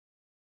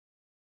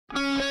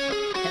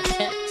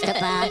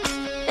Hello,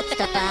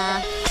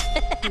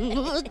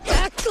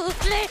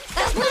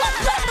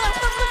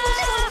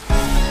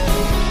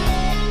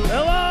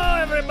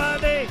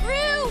 everybody!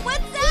 Gru,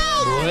 what's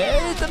up?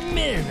 Wait a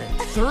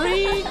minute.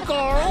 3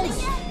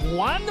 girls,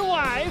 1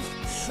 wife,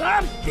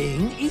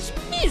 something is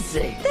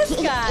missing. This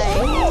guy.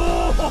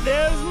 Oh,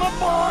 there's my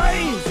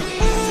boys!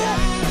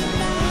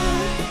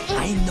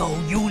 I know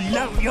you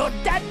love your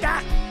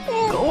dada.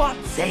 Go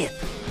on, say it.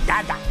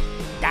 Dada.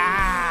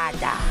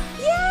 Dada.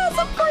 Yes,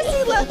 of course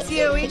he loves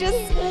you. He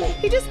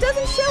just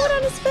doesn't show it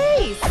on his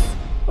face.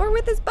 Or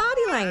with his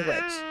body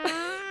language.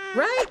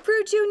 Right,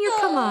 Gru Jr.,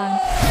 come on.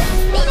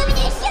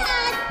 Illumination!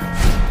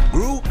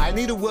 Gru, I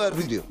need a word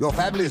with you. Your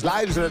family's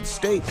lives are at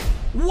stake.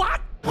 What?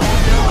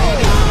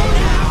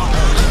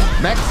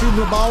 Maxime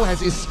Le Mal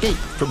has escaped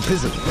from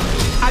prison.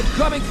 I'm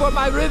coming for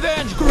my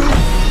revenge, Gru.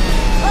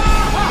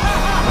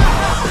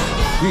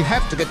 We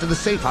have to get to the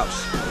safe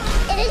house.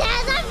 It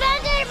has a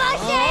vending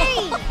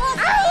machine!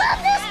 I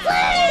love this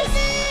place!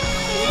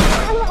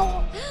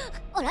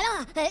 Oh la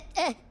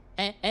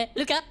la!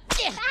 Look up!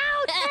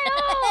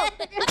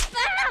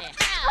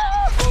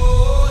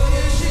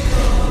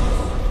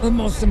 The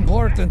most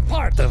important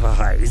part of a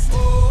heist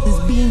is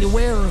being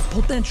aware of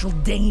potential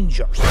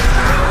dangers.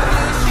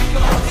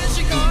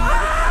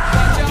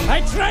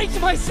 I trained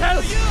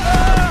myself!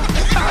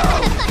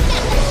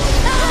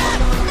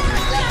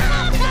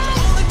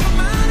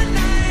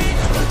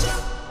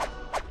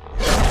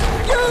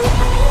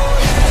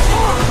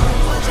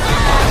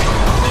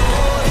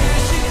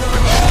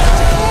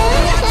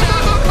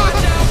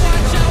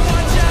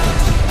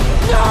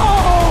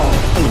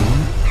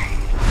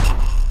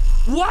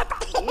 What?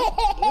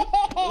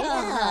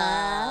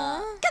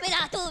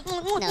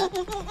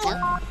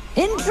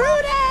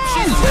 Intruders!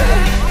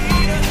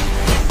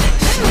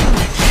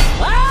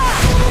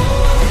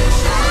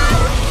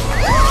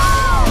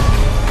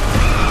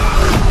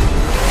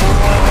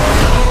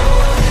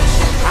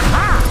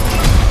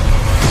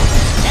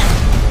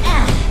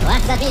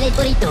 Wasabi el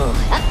burrito.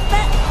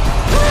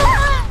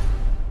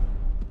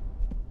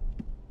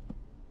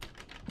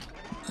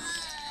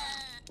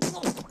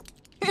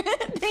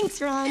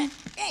 Thanks, Ron.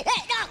 Hey,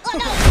 no, oh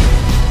no!